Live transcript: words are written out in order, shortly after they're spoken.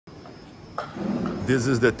This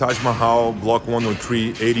is the Taj Mahal Block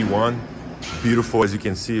 103-81. Beautiful, as you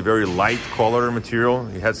can see, very light color material.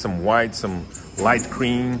 It has some white, some light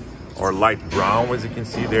cream or light brown, as you can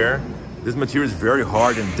see there. This material is very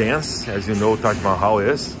hard and dense, as you know Taj Mahal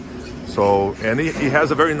is. So, and it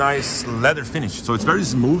has a very nice leather finish. So it's very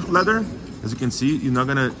smooth leather. As you can see, you're not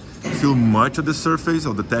gonna feel much of the surface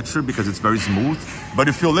or the texture because it's very smooth, but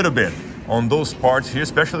you feel a little bit on those parts here,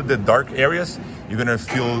 especially the dark areas. You're gonna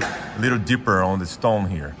feel a little deeper on the stone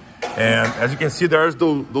here. And as you can see, there's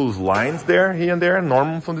those lines there, here and there,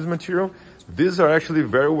 normal from this material. These are actually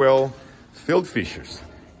very well filled fissures.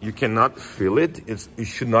 You cannot feel it. It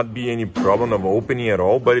should not be any problem of opening at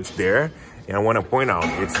all, but it's there. And I want to point out,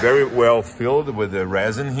 it's very well filled with the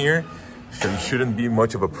resin here. So it shouldn't be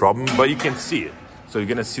much of a problem, but you can see it. So you're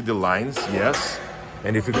gonna see the lines, yes.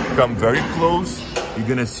 And if you come very close, you're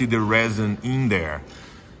gonna see the resin in there.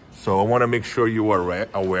 So I wanna make sure you are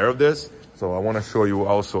aware of this. So I wanna show you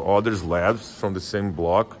also other slabs from the same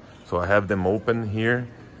block. So I have them open here.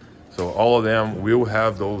 So all of them will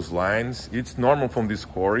have those lines. It's normal from this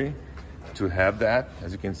quarry to have that,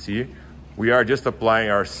 as you can see. We are just applying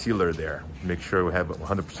our sealer there. Make sure we have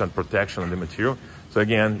 100% protection on the material. So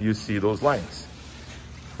again, you see those lines.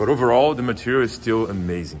 But overall, the material is still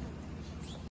amazing.